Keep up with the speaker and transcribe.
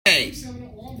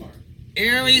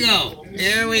Here we go.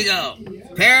 Here we go.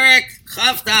 Perek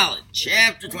Chaf Dalet,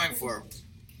 chapter 24.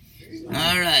 All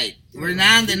right. We're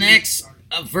now on the next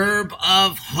verb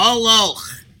of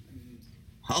haloch.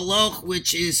 Haloch,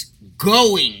 which is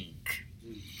going.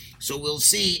 So we'll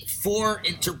see four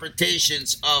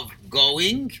interpretations of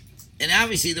going. And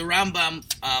obviously the Rambam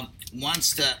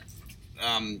wants to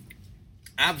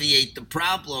obviate the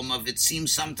problem of, it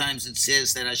seems sometimes it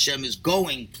says that Hashem is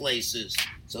going places.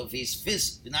 So if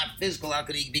he's not physical, how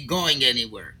could he be going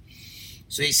anywhere?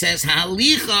 So he says,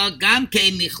 Halicha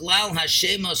gamke michlal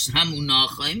hashemos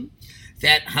hamunachim,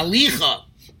 that halicha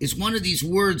is one of these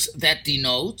words that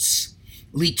denotes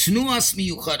litnuas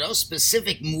miyuchados,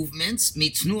 specific movements,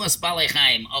 mitnuas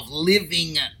balechaim, of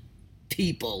living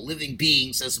people, living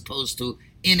beings, as opposed to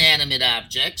inanimate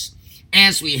objects,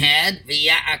 as we had the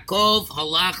Yaakov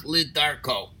halach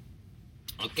lidarko.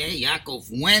 Okay, Yaakov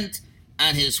went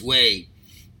on his way.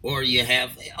 Or you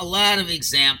have a lot of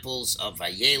examples of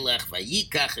vayelech,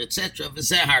 vayikach, etc.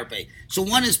 v'zeharbe. So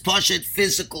one is poshet,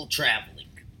 physical traveling.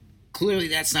 Clearly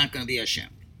that's not going to be Hashem.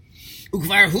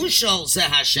 Ukvar hushal ze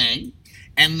Hashem,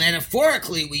 and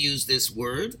metaphorically we use this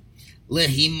word,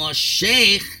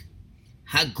 lehimoshech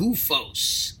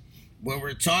hagufos, where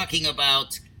we're talking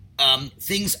about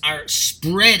things are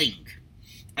spreading.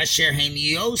 Asher hem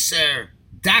yoser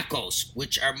dakos,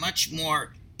 which are much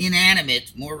more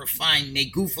inanimate, more refined,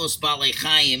 megufos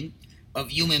balei of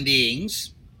human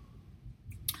beings.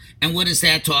 And what is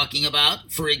that talking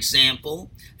about? For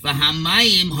example,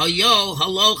 v'hamayim hayo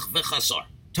haloch v'chasar.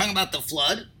 Talking about the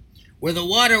flood, where the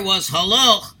water was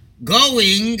haloch,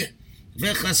 going,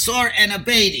 v'chasar, and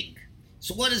abating.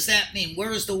 So what does that mean?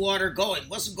 Where is the water going? It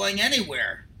wasn't going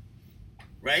anywhere,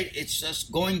 right? It's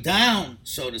just going down,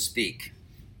 so to speak.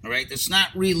 All right, it's not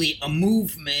really a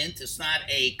movement. It's not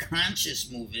a conscious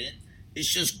movement. It's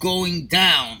just going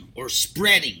down or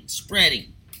spreading.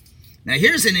 Now,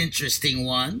 here's an interesting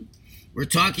one. We're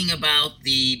talking about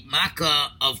the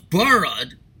Makkah of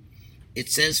Barad.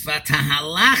 It says,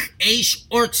 Vatahalach eish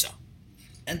orza,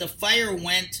 and the fire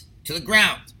went to the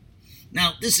ground.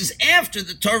 Now, this is after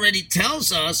the Torah already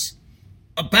tells us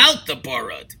about the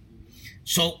Barad.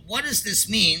 So what does this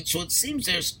mean? So it seems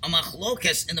there's a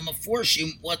machlokes in the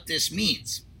Meforshim what this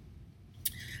means.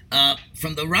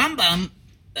 From the Rambam,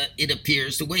 it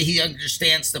appears, the way he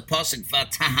understands the pasuk,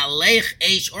 Vatahalech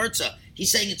eish orza,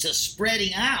 he's saying it's a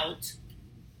spreading out.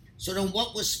 So then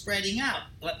what was spreading out?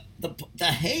 The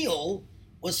hail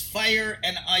was fire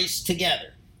and ice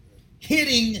together,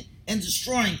 hitting and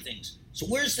destroying things. So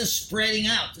where's the spreading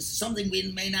out? This is something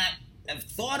we may not have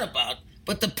thought about,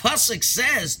 but the pasuk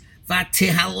says,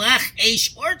 Vatihalach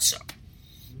eish orza.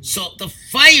 So the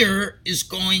fire is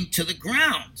going to the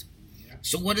ground.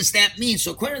 So what does that mean?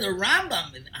 So according to the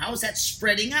Rambam, how is that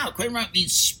spreading out? According to the Rambam, it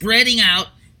means spreading out.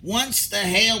 Once the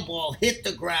hail ball hit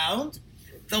the ground,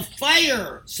 the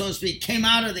fire, so to speak, came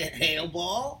out of the hail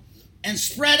ball and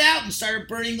spread out and started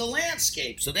burning the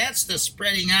landscape. So that's the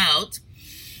spreading out.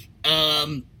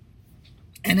 And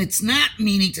it's not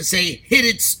meaning to say hit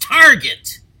its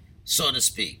target, so to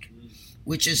speak,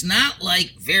 which is not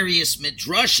like various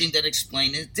midrashim that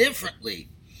explain it differently.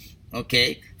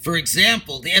 Okay? For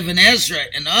example, the Ibn Ezra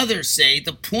and others say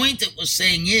the point it was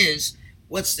saying is,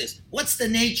 what's this? What's the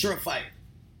nature of fire?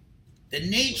 The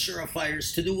nature of fire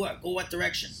is to do what? Go what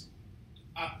direction?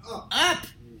 Up.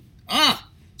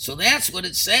 So that's what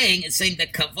it's saying. It's saying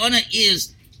that kavana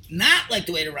is not like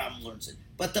the way the Rambam learns it,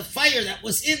 but the fire that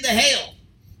was in the hail.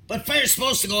 But fire is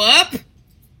supposed to go up.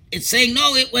 It's saying,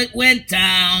 no, it went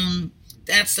down.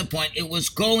 That's the point. It was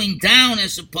going down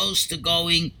as opposed to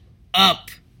going up,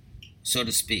 so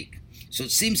to speak. So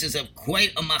it seems as if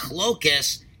quite a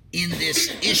machlokes in this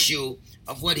issue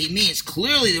of what he means.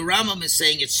 Clearly, the Rambam is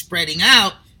saying it's spreading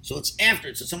out, so it's after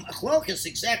it. So some machlokes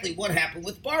exactly what happened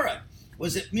with Bara.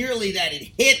 Was it merely that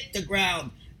it hit the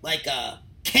ground like a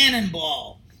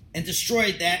cannonball and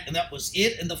destroyed that, and that was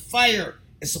it? And the fire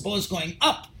is supposed going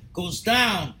up, goes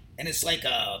down, and it's like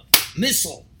a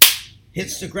missile.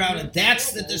 Hits the ground, and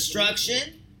that's the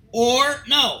destruction? Or,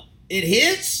 no, it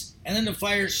hits, and then the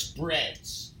fire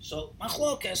spreads. So,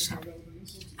 machlokas,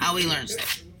 how he learns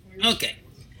that. Okay.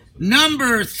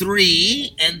 Number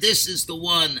 3, and this is the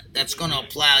one that's going to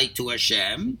apply to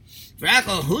Hashem.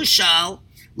 V'rako hushal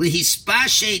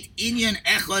lihispashet inyan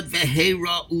echad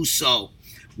v'heira uso,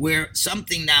 where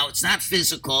something now, it's not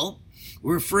physical,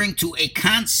 we're referring to a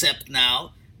concept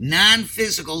now,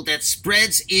 non-physical, that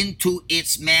spreads into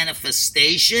its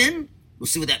manifestation. We'll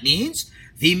see what that means.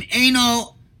 Vim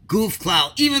eno guf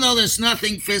klal, even though there's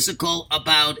nothing physical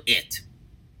about it.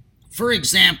 For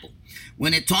example,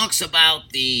 when it talks about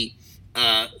the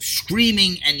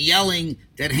screaming and yelling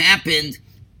that happened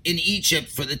in Egypt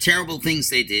for the terrible things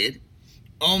they did.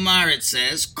 Omar, it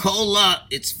says, Kola,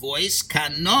 its voice,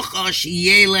 Kanochash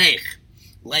Yelech,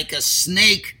 like a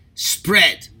snake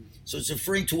spread. So it's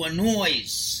referring to a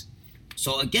noise.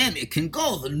 So again, it can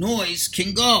go. The noise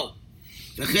can go.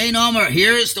 V'chein Omar,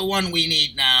 here is the one we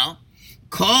need now.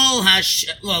 Kol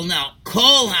Hashem,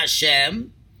 Kol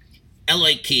Hashem,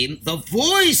 Elohim, the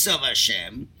voice of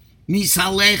Hashem,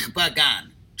 Misalech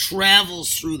Bagan,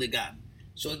 travels through the Gan.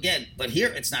 So again, but here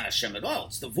it's not Hashem at all.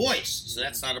 It's the voice. So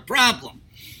that's not a problem.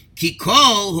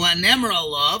 Kikol hu anemer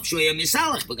alav shoya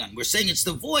misalech bagan. We're saying it's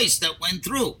the voice that went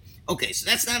through. Okay, so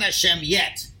that's not Hashem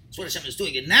yet. That's what Hashem is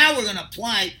doing. And now we're going to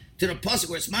apply to the pasuk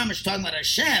where it's mamash talking about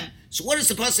Hashem. So what does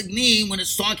the pasuk mean when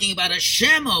it's talking about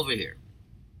Hashem over here?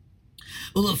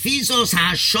 Ulafizos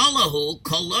hashalahu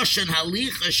koloshan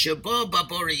halicha shabo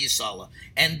babori yisala.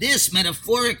 And this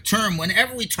metaphoric term,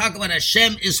 whenever we talk about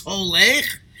Hashem, is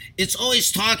holech. It's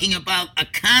always talking about a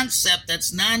concept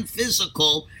that's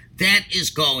non-physical that is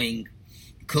going.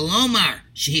 Kolomar,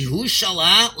 shehu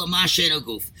shala l'mashen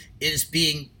aguf. It is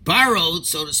being borrowed,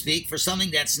 so to speak, for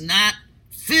something that's not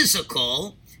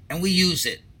physical, and we use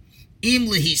it. Im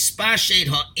lehispashed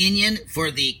ha'inyan,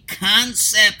 for the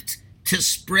concept to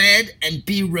spread and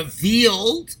be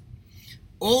revealed.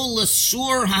 O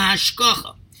l'sur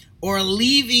ha'hashkacha, or a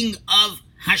leaving of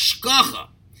hashkacha,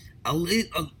 a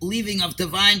leaving of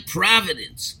divine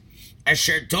providence,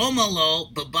 asher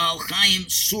domalo babal chaim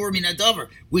sur min adavar,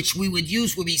 which we would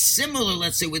use would be similar,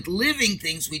 let's say, with living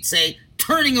things. We'd say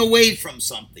turning away from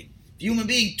something. The human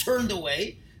being turned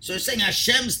away, so they're saying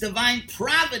Hashem's divine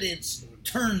providence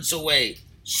turns away,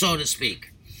 so to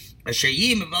speak. Asher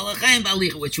yim babal chaim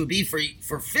balicha, which would be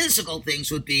for physical things,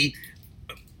 would be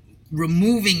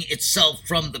removing itself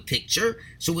from the picture.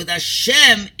 So with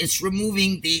Hashem, it's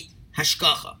removing the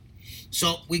hashkacha.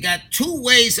 So we got two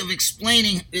ways of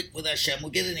explaining it with Hashem.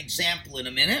 We'll get an example in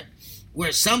a minute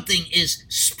where something is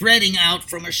spreading out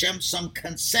from Hashem, some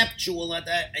conceptual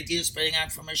idea spreading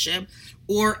out from Hashem,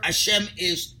 or Hashem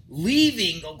is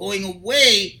leaving or going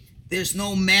away. There's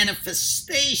no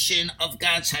manifestation of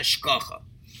God's hashkacha.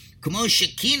 Kamo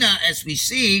Shekina, as we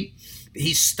see,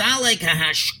 histalek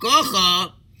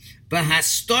hashkacha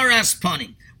b'hastoras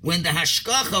panim. When the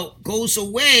hashkacha goes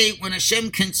away, when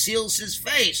Hashem conceals His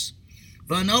face.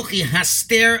 V'anochi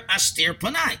haster aster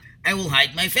panai. I will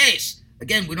hide my face.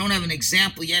 Again, we don't have an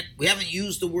example yet. We haven't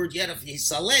used the word yet of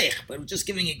Yisalech, but we're just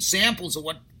giving examples of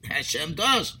what Hashem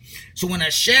does. So when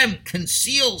Hashem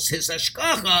conceals His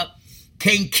hashkacha,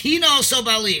 kenkino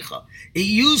sobalicha, it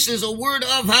uses a word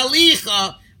of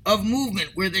halicha, of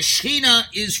movement, where the Shechina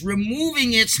is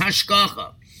removing its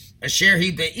hashkacha. Asher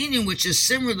hi be'inyan, which is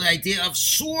similar to the idea of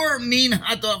sur min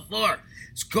hadavar.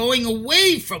 It's going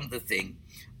away from the thing.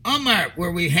 Amar,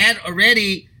 where we had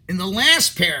already in the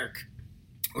last parak,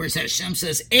 where Hashem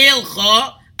says,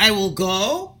 Eilcha, I will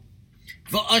go,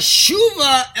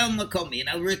 v'ashuva el makomi, and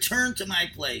I'll return to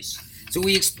my place. So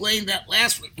we explained that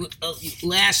last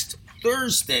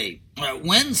Thursday, or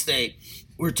Wednesday.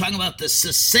 We're talking about the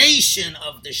cessation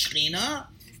of the Shekhinah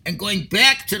and going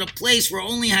back to the place where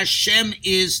only Hashem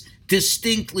is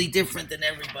distinctly different than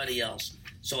everybody else.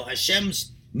 So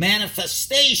Hashem's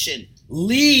manifestation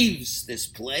leaves this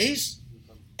place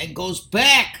and goes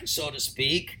back, so to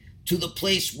speak, to the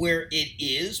place where it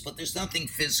is, but there's nothing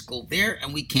physical there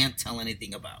and we can't tell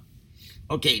anything about.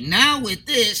 Okay, now with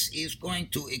this, he's going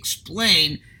to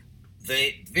explain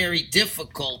the very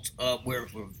difficult, where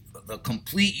the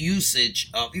complete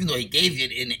usage of, even though he gave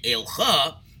it in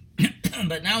Eilcha,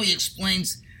 but now he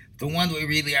explains the one we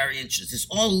really are interested in. It's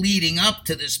all leading up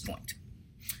to this point.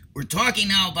 We're talking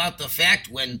now about the fact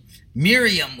when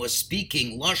Miriam was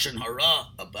speaking Lashon Hara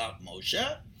about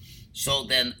Moshe. So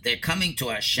then they're coming to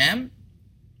Hashem,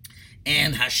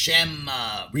 and Hashem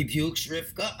rebukes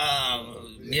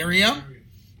Miriam.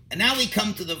 And now we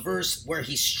come to the verse where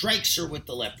he strikes her with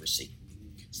the leprosy.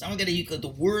 So now we're going to use the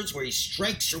words where he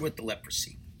strikes her with the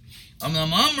leprosy.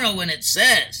 When it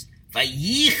says,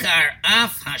 Vayichar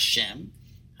af Hashem,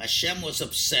 Hashem was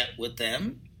upset with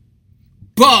them.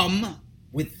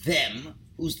 With them.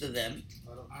 Who's the them?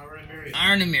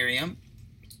 Aaron and Miriam.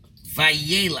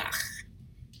 Vayelach.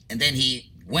 And then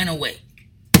he went away.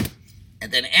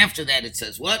 And then after that it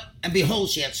says what? And behold,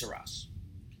 she had saras.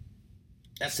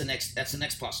 That's the next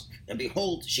pasuk. And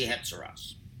behold, she had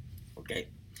saras. Okay?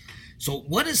 So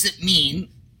what does it mean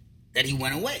that he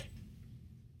went away?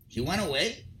 He went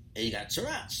away and he got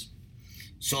saras.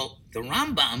 So the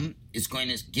Rambam is going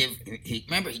to give,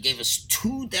 remember he gave us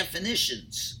two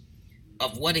definitions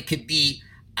of what it could be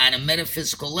on a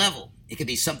metaphysical level. It could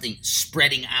be something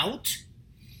spreading out,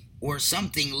 or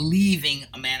something leaving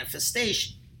a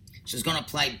manifestation. She's going to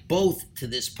apply both to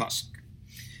this pasuk.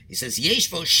 He says,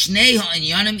 Yeshvo shnei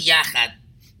ha'inyanim yachad.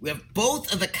 We have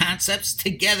both of the concepts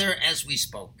together as we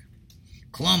spoke.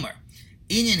 Klomer,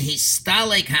 inyan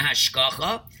histalek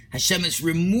ha'hashkacha. Hashem is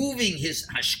removing his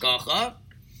hashkacha.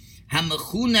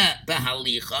 Hamechuna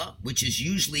behalicha, which is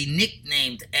usually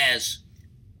nicknamed as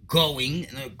going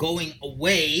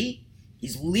away.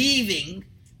 He's leaving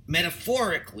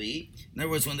metaphorically. In other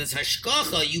words, when there's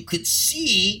hashkacha, you could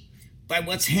see by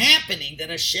what's happening that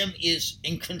Hashem is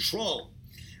in control.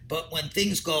 But when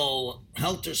things go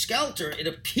helter-skelter, it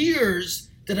appears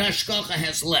that hashkacha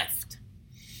has left.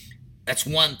 That's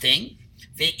one thing.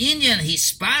 Ve'inyan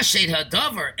hispashet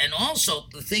hadavar, and also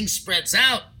the thing spreads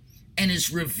out and is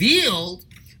revealed,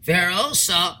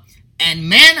 verosa, and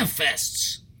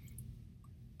manifests.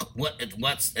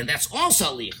 And that's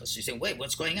also halicha. So you're saying, wait,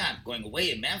 what's going on? Going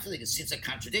away and manifesting? It seems a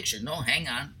contradiction. No, hang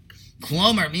on.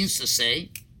 Klomer means to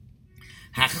say,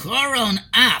 hacharon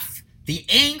af, the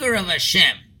anger of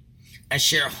Hashem,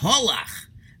 asher holach,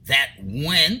 that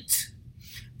went,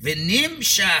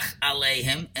 v'nimshach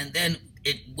aleihim, and then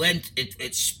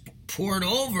it's poured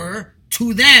over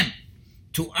to them,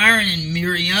 to Aaron and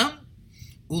Miriam,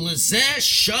 ulezeh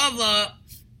shava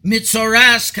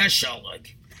mitzoras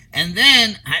kasholag. And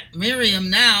then Miriam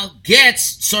now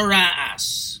gets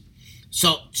tzoras.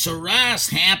 So tzoras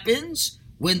happens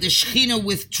when the Shekhinah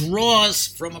withdraws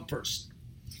from a person.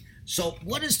 So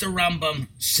what is the Rambam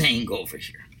saying over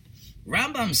here?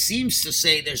 Rambam seems to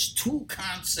say there's two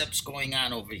concepts going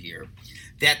on over here.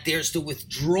 That there's the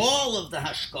withdrawal of the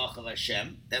hashkach of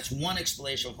Hashem. That's one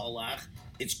explanation of halach.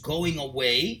 It's going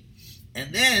away.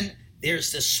 And then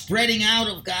there's the spreading out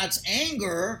of God's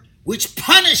anger, which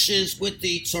punishes with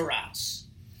the tzoras.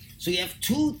 So you have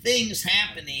two things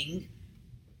happening.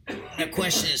 The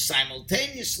question is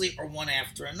simultaneously or one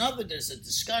after another. There's a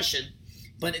discussion,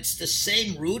 but it's the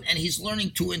same root, and he's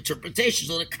learning two interpretations.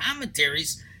 So the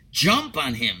commentaries jump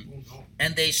on him,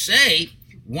 and they say,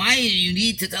 why do you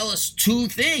need to tell us two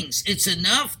things? It's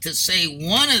enough to say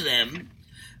one of them,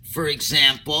 for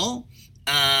example,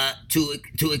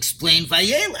 to explain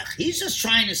Vayelech. He's just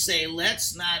trying to say,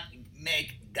 let's not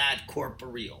make God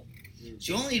corporeal.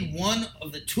 So you only need one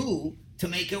of the two to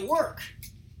make it work.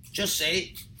 Just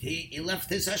say he left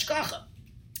his hashkacha.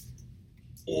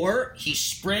 Or he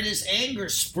spread his anger,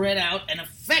 spread out, and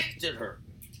affected her.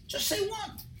 Just say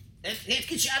one. That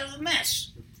gets you out of the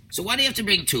mess. So why do you have to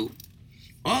bring two?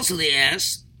 Also, they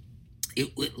ask,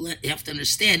 you have to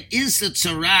understand, is the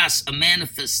tzaras a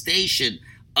manifestation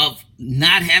of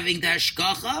not having the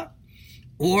hashkacha,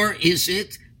 or is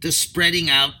it the spreading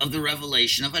out of the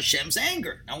revelation of Hashem's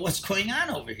anger? Now, what's going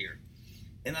on over here?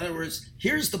 In other words,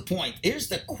 here's the point. Here's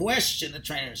the question to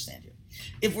try to understand here.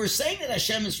 If we're saying that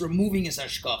Hashem is removing his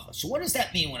hashkacha, so what does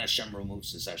that mean when Hashem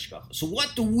removes his hashkacha? So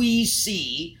what do we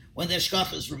see when the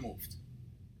hashkacha is removed?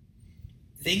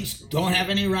 Things don't have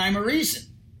any rhyme or reason.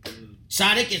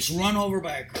 Tzaddik gets run over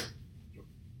by a car.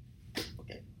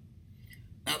 Okay.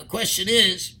 Now the question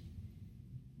is,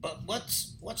 but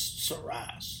what's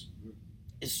tzaras?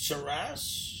 Is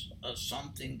tzaras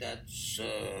something that's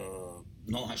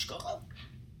no hashkacha?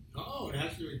 No, it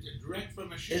has to be direct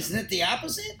from Hashem. Isn't it the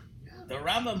opposite? Yeah. The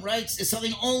Rambam writes, it's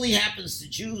something only happens to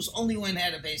Jews, only when we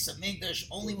had a base of Mikdash,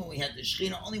 only when we had the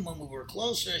Shekhinah, only when we were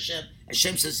close to Hashem.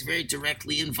 Hashem says very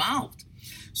directly involved.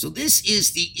 So this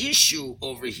is the issue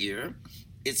over here.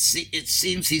 It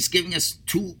seems he's giving us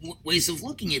two ways of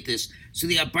looking at this. So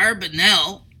the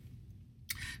Abarbanel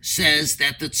says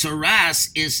that the tzaras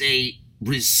is a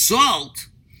result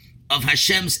of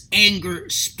Hashem's anger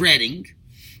spreading,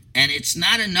 and it's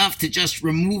not enough to just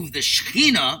remove the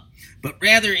Shekhinah, but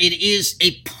rather it is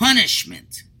a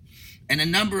punishment. And a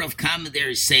number of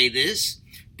commentaries say this,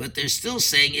 but they're still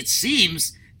saying it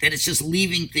seems that it's just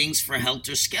leaving things for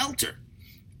helter-skelter.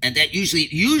 And that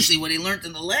usually what he learned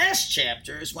in the last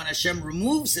chapter is when Hashem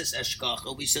removes this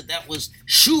eshkacha, we said that was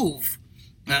shuv,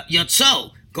 yotzo,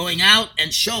 going out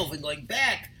and shov and going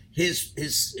back. His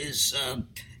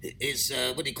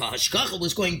what do you call it? Hashkacha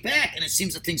was going back, and it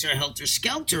seems that things are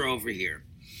helter-skelter over here.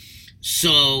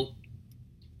 So,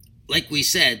 like we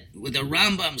said, the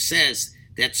Rambam says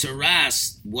that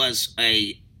tzaras was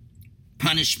a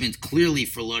punishment clearly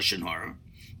for Lashon Hara.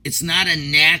 It's not a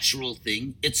natural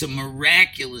thing. It's a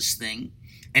miraculous thing.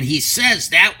 And he says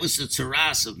that was the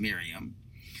tzaras of Miriam.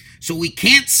 So we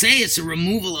can't say it's a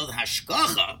removal of the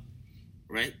hashkacha,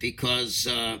 right? Because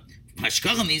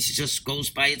hashkacha means it just goes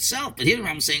by itself. But here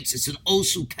I'm saying it's an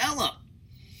osu pella.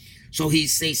 So they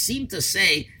seem to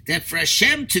say that for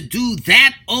Hashem to do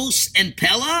that os and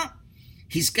pella,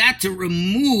 he's got to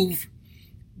remove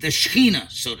the Shechina,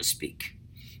 so to speak.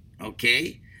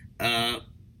 Okay?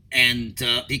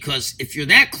 Because if you're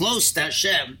that close to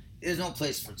Hashem, there's no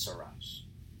place for tzaras.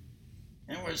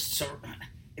 In other words,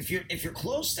 if you're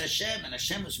close to Hashem and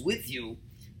Hashem is with you,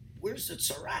 where's the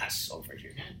tzaras over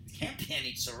here? Can't be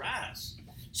any tzaras.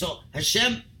 So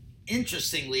Hashem,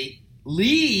 interestingly,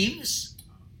 leaves,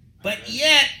 but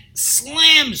yet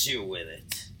slams you with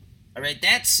it. All right,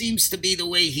 that seems to be the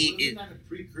way he is. Not a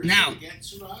precursor Now, to get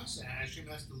tzaras? Hashem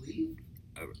has to leave.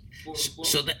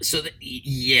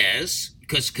 Yes,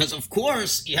 because of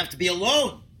course you have to be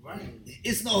alone. Right.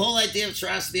 Isn't the whole idea of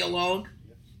tzaras to be alone?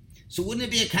 So wouldn't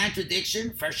it be a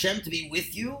contradiction for Hashem to be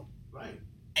with you, Right.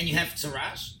 and you have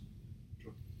tzaras?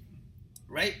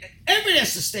 Right? Everybody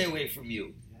has to stay away from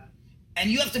you. Yeah. And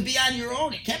you have to be on your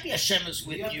own. It can't be Hashem is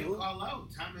with You have you. to call out.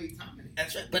 Tamei.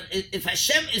 That's right. But if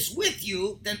Hashem is with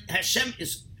you, then Hashem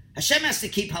has to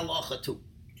keep halacha too.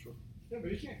 Yeah, but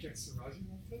you can't get Siraj.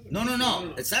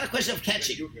 No. It's not a question of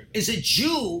catching. Is a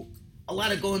Jew allowed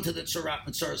to go into the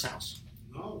Tzara's house?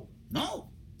 No. No.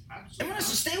 Absolutely. Everyone has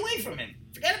to stay away from him.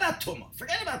 Forget about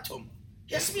Tumah.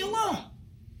 He has to be alone.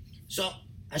 So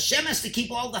Hashem has to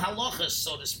keep all the halachas,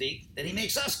 so to speak, that he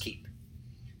makes us keep.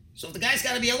 So if the guy's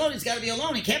got to be alone, he's got to be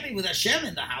alone. He can't be with Hashem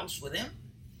in the house with him.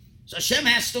 So Hashem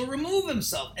has to remove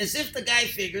himself, as if the guy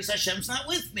figures Hashem's not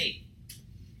with me.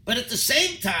 But at the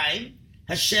same time,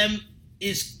 Hashem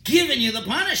is giving you the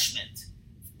punishment.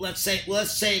 Let's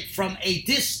say from a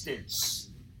distance,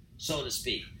 so to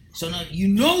speak. So now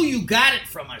you got it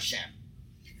from Hashem,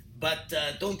 but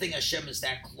don't think Hashem is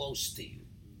that close to you.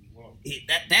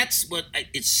 That's what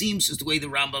it seems is the way the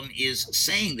Rambam is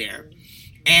saying there.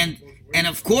 And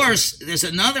of course, there's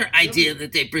another idea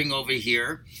that they bring over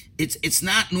here. It's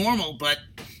not normal, but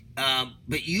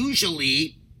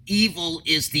usually evil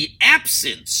is the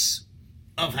absence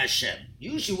of Hashem.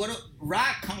 Usually,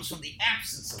 Ra comes from the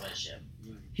absence of Hashem.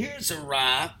 Here's a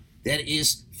Ra that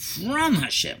is from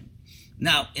Hashem.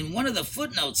 Now, in one of the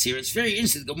footnotes here, it's very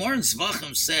interesting. The Gemara in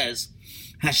Zvachim says,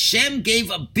 Hashem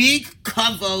gave a big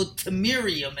kavod to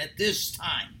Miriam at this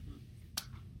time.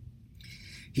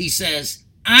 He says,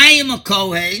 I am a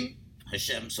Kohen,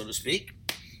 Hashem, so to speak,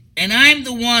 and I'm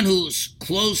the one who's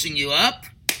closing you up,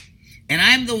 and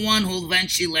I'm the one who'll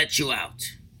eventually let you out.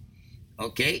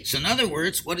 Okay, so in other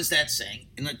words, what is that saying?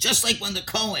 And just like when the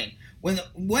Kohen,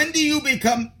 when do you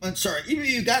become, even if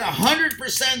you got 100%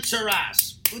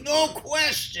 tzaras, no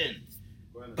question.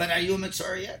 But are you a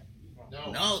mitzvah yet?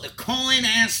 No, the Kohen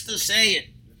has to say it.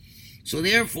 So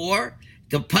therefore,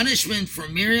 the punishment for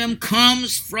Miriam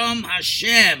comes from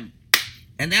Hashem.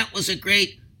 And that was a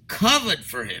great kavod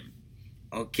for him.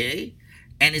 Okay?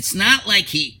 And it's not like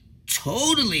he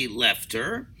totally left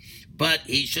her, but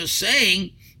he's just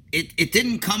saying it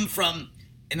didn't come from,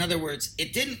 in other words,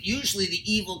 it didn't, usually the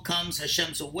evil comes,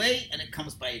 Hashem's away, and it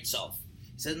comes by itself.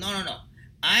 He said, no,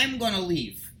 I'm going to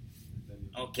leave.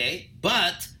 Okay?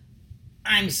 But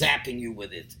I'm zapping you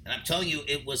with it. And I'm telling you,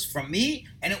 it was from me,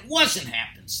 and it wasn't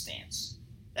happenstance.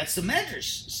 That's the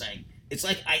Medrash saying. It's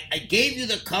like I gave you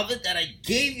the kavod that I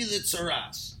gave you the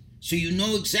tzaras. So you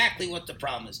know exactly what the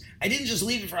problem is. I didn't just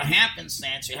leave it for a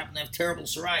happenstance. You happen to have terrible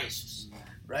psoriasis.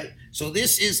 Right? So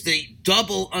this is the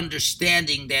double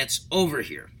understanding that's over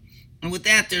here. And with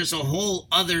that, there's a whole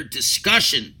other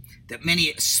discussion that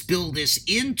many spill this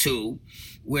into,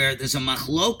 where there's a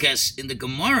machlokas in the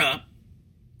Gemara,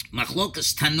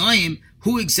 machlokas Tanoim,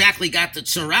 who exactly got the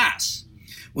tzaras.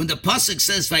 When the pasuk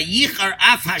says, Vayichar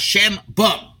af Hashem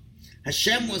bam,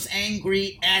 Hashem was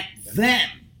angry at them.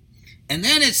 And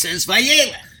then it says,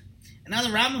 Vayelech. And now the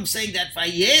Rambam saying that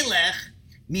Vayelech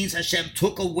means Hashem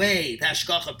took away the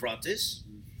Hashgacha Pratis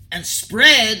and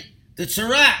spread the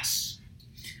tzaras.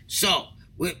 So,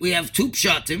 we have two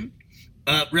pshatim.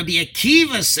 Rabbi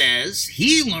Akiva says,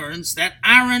 he learns that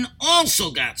Aaron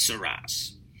also got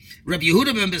tzaras. Rabbi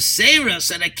Yehuda ben Beseira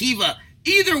said, Akiva,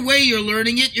 either way you're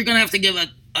learning it, you're going to have to give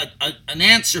an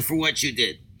answer for what you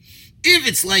did. If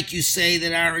it's like you say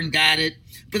that Aaron got it,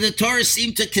 but the Torah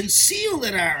seemed to conceal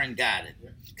that Aaron got it.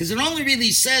 Because it only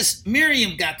really says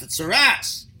Miriam got the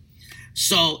tzaras.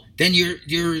 So then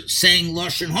you're saying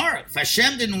Lashon Hara. If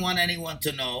Hashem didn't want anyone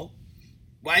to know,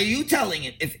 why are you telling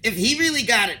it? If he really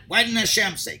got it, why didn't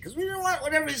Hashem say? Because we didn't want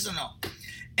whatever is to know.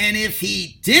 And if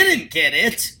he didn't get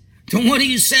it, then what are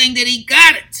you saying that he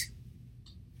got it?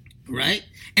 Right?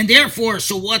 And therefore,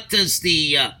 so what does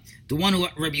the one who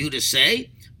Rabbi Yehuda say?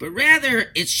 But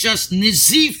rather, it's just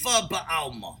nizifa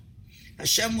ba'alma.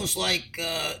 Hashem was like,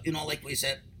 like we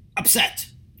said, upset.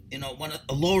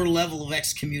 A lower level of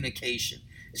excommunication.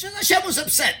 It's just Hashem was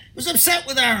upset. He was upset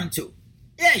with Aaron too.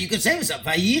 Yeah, you could say it was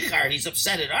Vayichar. He's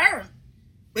upset at Aaron.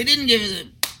 But he didn't give it.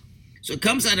 So it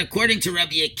comes out according to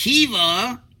Rabbi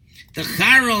Akiva, the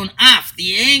charon af,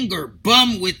 the anger,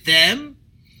 bum with them,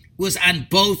 was on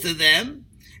both of them,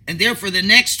 and therefore the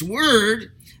next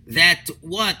word that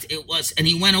what it was, and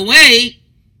he went away,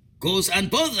 goes on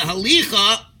both. The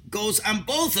halicha goes on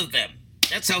both of them.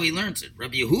 That's how he learns it.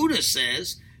 Rabbi Yehuda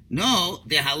says, no,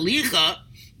 the halicha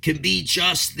can be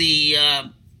just the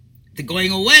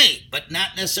going away, but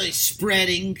not necessarily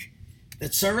spreading the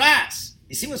tsaras.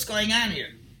 You see what's going on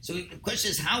here? So the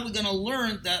question is, how are we going to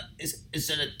learn that? Is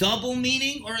it a double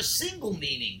meaning or a single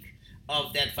meaning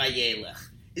of that vayelech?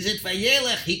 Is it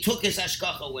vayelech, he took his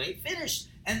hashgacha away, finished,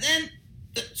 and then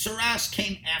the tsaras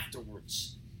came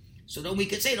afterwards. So then we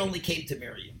could say it only came to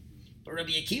Miriam. But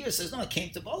Rabbi Akiva says, no, it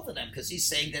came to both of them, because he's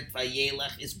saying that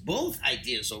vayelech is both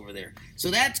ideas over there. So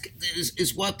that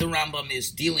is what the Rambam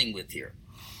is dealing with here.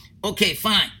 Okay,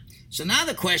 fine. So now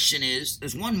the question is,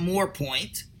 there's one more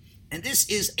point, and this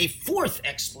is a fourth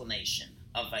explanation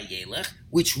of vayelech,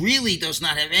 which really does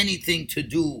not have anything to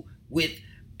do with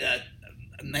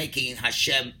making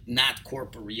Hashem not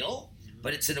corporeal,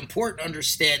 but it's an important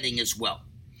understanding as well.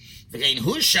 V'gein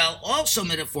hushal, also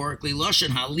metaphorically, loshen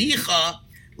halicha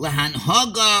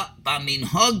lahanhaga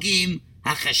baminhagim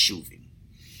hachashuvim.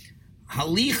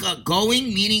 Halicha,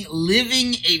 going, meaning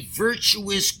living a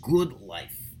virtuous, good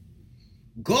life.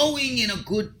 Going in a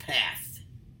good path.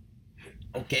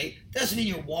 Okay? Doesn't mean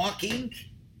you're walking,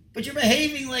 but you're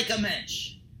behaving like a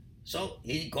mensch. So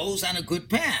he goes on a good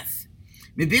path.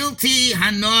 Mibilti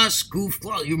hanos guf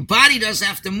klal. Your body doesn't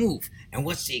have to move. And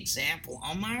what's the example,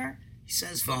 Omar? He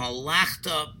says,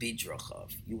 v'halachta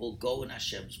bidrachav. You will go in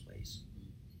Hashem's ways.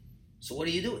 So what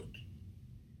are you doing?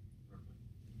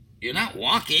 You're not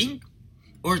walking.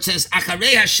 Or it says,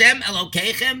 acharei Hashem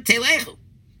elokeichem telechu.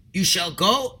 You shall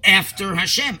go after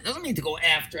Hashem. It doesn't mean to go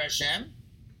after Hashem.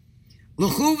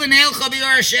 L'chu v'neilcha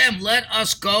b'yor Hashem. Let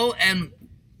us go and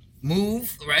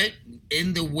move, right,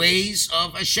 in the ways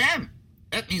of Hashem.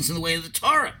 That means in the way of the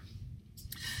Torah.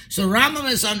 So Rambam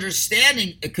is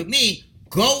understanding, it could mean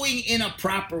going in a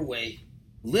proper way,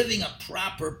 living a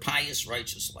proper, pious,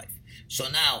 righteous life. So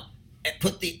now,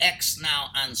 put the X now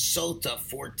on Sota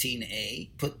 14a.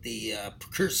 Put the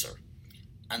cursor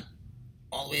on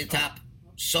all the way to the top.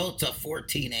 Sota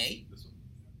 14a.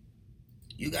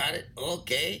 You got it?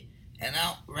 Okay. And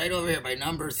now, right over here by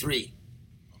number 3.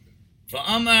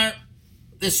 V'amar,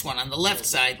 this one on the left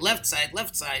side.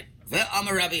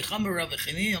 Ve'amar Rabbi Chamar Rabbi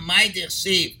Chanina, Ma'idich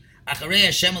Siv, Acharei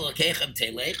Hashem Elokeichem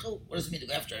Telechu. What does it mean to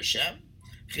go after Hashem?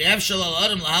 Chiev Shalal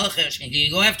Adam Lahalach. Can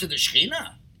you go after the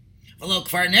Shechina? V'lo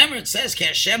Kfar Nemer, it says, Ki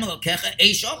Hashem Elokeicha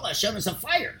Eish Ochla. Hashem is a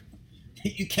fire.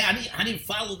 You can't, how do you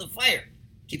follow the fire?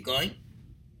 Keep going.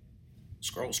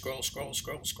 Scroll.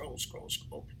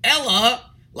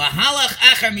 Ella Lahalach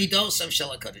Achar Midos of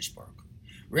Shel HaKadosh Baruch Hu.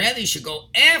 Rather, you should go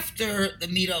after the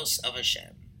midos of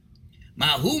Hashem.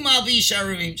 Mahu malvi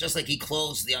sharim, just like he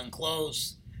clothes the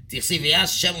unclothed. So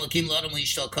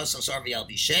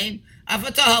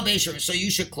you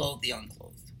should clothe the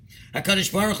unclothed.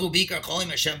 HaKadosh Baruch Hu bikar cholim,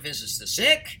 Hashem visits the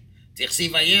sick.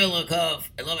 Hashem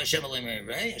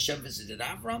visited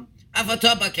Avram.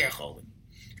 Avatah baker cholim.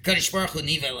 HaKadosh Baruch Hu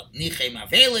nichem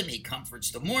avelim, he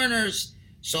comforts the mourners.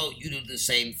 So you do the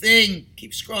same thing.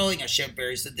 Keep scrolling. Hashem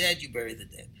buries the dead. You bury the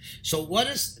dead. So how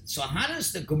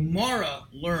does the Gemara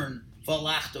learn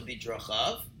v'alachta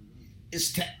bidrachav?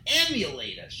 Is to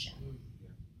emulate Hashem.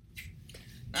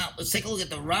 Now let's take a look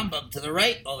at the Rambam to the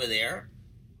right over there,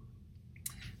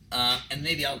 and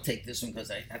maybe I'll take this one because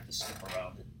I have to skip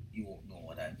around it. You won't know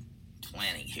what I'm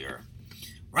planning here.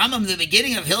 Rambam, the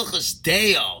beginning of Hilchos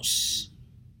Deos.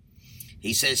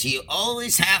 He says you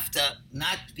always have to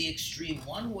not be extreme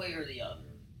one way or the other.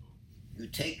 You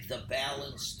take the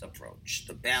balanced approach.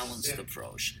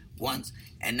 Once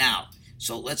and now.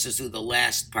 So let's just do the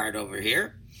last part over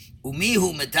here.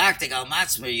 Umihu medaktek al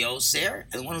matzmer yoser,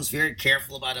 and the one who's very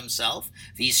careful about himself.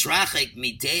 V'yisrachek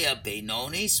midea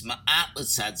beinonis ma'at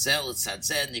l'tzadzel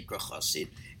nikra chosid.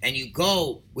 And you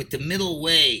go with the middle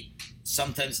way,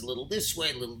 sometimes a little this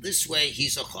way,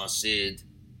 he's a chosid.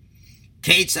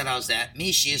 Kate said, how's that?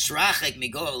 Mishi Yisrachek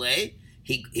Migole.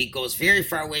 He goes very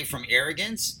far away from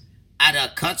arrogance.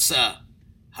 Ada Katsa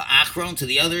Ha'achron to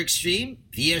the other extreme.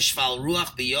 V'yeshval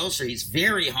Ruach B'yoser. He's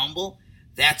very humble.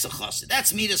 That's a chassid.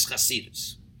 That's Midas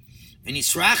Chasidus.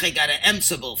 V'nisrachek got an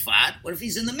emtzabel fat. What if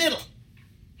he's in the middle?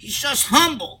 He's just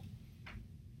humble.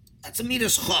 That's a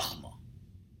Midas Chochma.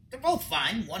 They're both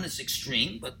fine. One is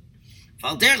extreme, but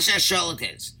Valderch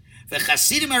Shashalat is. The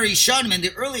Chasidim Arishonim and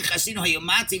the early Chasidim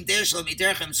Hayumatim Dershlam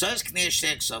Miderchem Sos Knei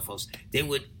Shtek Sofos. They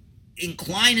would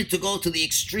incline it to go to the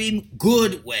extreme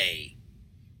good way.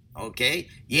 Okay?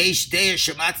 Yesh deir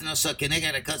shematin osa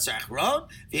keneged hakatz ha'achron,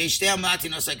 v'yesh deir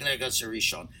matin osa keneged hakatz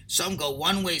harishon. Some go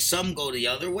one way, some go the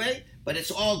other way, but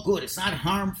it's all good. It's not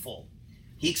harmful.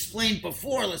 He explained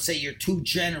before, let's say you're too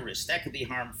generous. That could be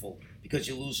harmful because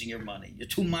you're losing your money. You're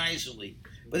too miserly.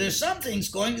 But there's some things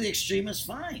going to the extreme is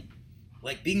fine.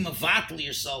 Like being mavatal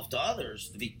yourself to others,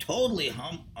 to be totally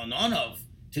unonav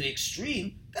to the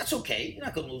extreme, that's okay. You're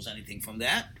not going to lose anything from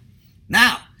that.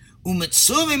 Now, we're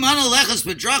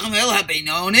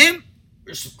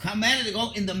commanded to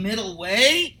go in the middle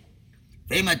way.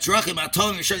 These are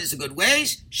good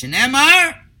ways.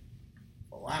 Shenemar,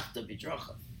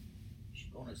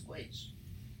 should go in his ways.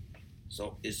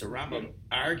 So is the Rambam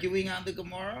arguing on the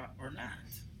Gemara or not?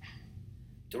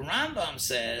 The Rambam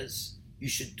says you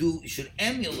should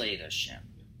emulate Hashem.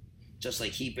 Just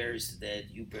like he buries the dead,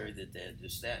 you bury the dead,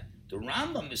 this, that. The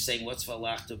Rambam is saying, what's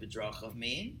Valachta B'drachav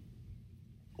mean?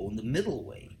 Go in the middle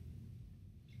way.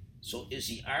 So is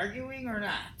he arguing or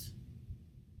not?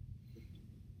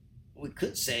 We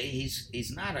could say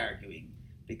he's not arguing,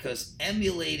 because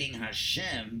emulating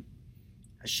Hashem's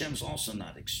also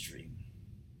not extreme.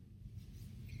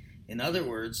 In other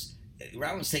words,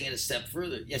 Rambam's taking it a step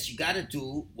further. Yes, you got to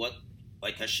do what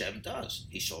like Hashem does.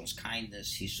 He shows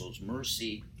kindness. He shows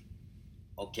mercy.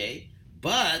 Okay?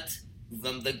 But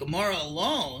the Gemara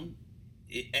alone,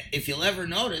 if you'll ever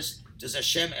notice, does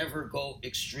Hashem ever go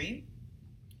extreme?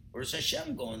 Or does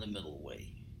Hashem go in the middle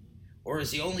way? Or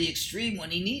is he only extreme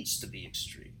when he needs to be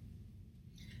extreme?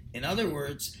 In other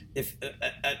words, if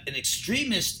an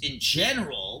extremist in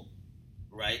general,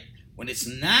 right, when it's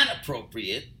not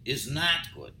appropriate, is not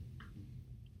good.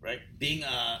 Right? Being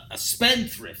a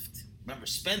spendthrift. Remember,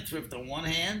 spendthrift on one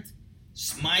hand,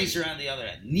 miser on the other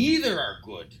hand. Neither are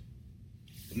good.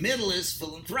 The middle is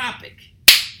philanthropic.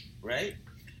 Right?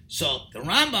 So the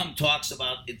Rambam talks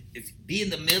about if be in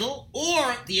the middle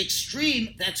or the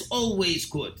extreme, that's always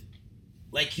good.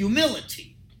 Like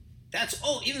humility. That's,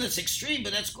 even though it's extreme,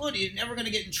 but that's good. You're never going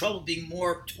to get in trouble being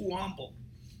too humble.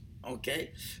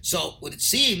 Okay? So what it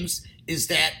seems is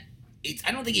that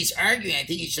I don't think he's arguing. I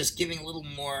think he's just giving a little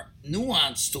more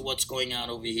nuance to what's going on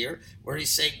over here, where he's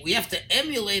saying we have to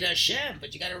emulate Hashem,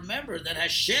 but you got to remember that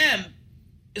Hashem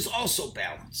is also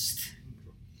balanced.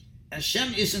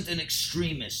 Hashem isn't an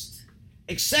extremist,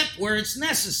 except where it's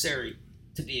necessary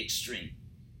to be extreme.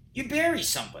 You bury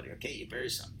somebody, okay? You bury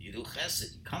somebody. You do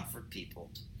chesed. You comfort people,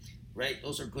 right?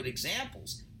 Those are good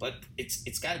examples, but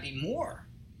it's got to be more.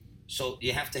 So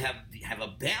you have to have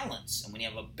a balance, and when you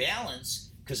have a balance,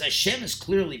 because Hashem is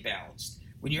clearly balanced.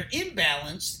 When you're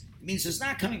imbalanced, it means it's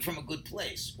not coming from a good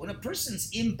place. When a person's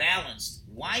imbalanced,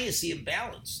 why is he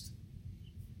imbalanced?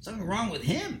 Something wrong with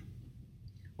him.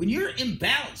 When you're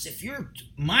imbalanced, if you're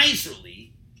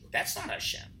miserly, that's not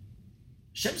Hashem.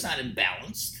 Hashem's not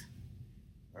imbalanced,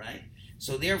 right?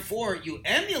 So therefore, you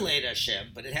emulate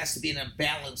Hashem, but it has to be in a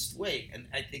balanced way. And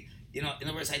I think, in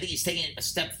other words, I think he's taking it a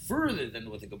step further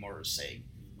than what the Gemara is saying.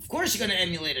 Of course you're going to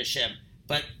emulate Hashem,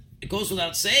 but it goes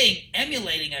without saying,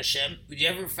 emulating Hashem. Would you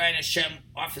ever find Hashem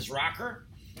off his rocker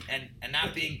and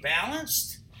not being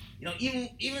balanced?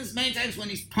 Even as many times when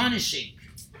he's punishing,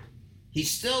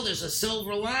 there's a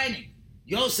silver lining.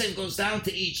 Yosef goes down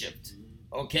to Egypt.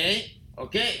 Okay,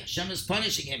 Hashem is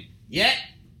punishing him. Yet,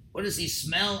 what does he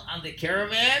smell on the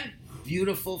caravan?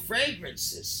 Beautiful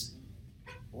fragrances.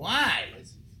 Why?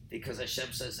 Because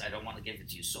Hashem says, I don't want to give it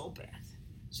to you so bad.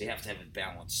 So you have to have it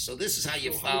balanced. So this is how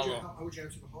you follow. How would you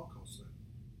answer the Holocaust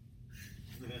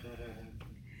then?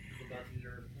 Go back a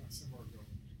year somewhere ago.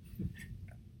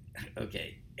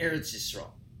 Okay, Eretz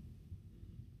Yisrael.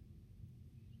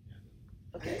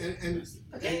 Okay, And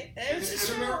Eretz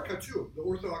Yisrael. America too, the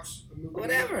Orthodox movement.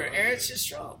 Whatever, Eretz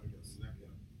Yisrael.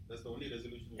 That's the only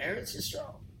resolution. Eretz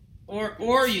Yisrael.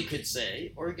 Or you could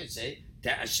say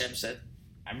that Hashem said,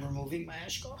 I'm removing my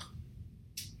Ashkoch.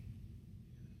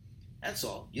 That's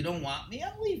all. You don't want me,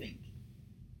 I'm leaving.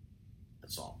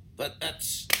 That's all. But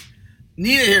that's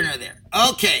neither here nor there.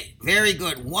 Okay, very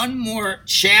good. One more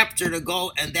chapter to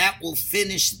go, and that will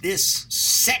finish this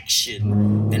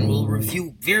section. And we'll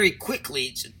review very quickly,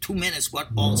 it's 2 minutes, what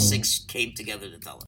all 6 came together to tell us.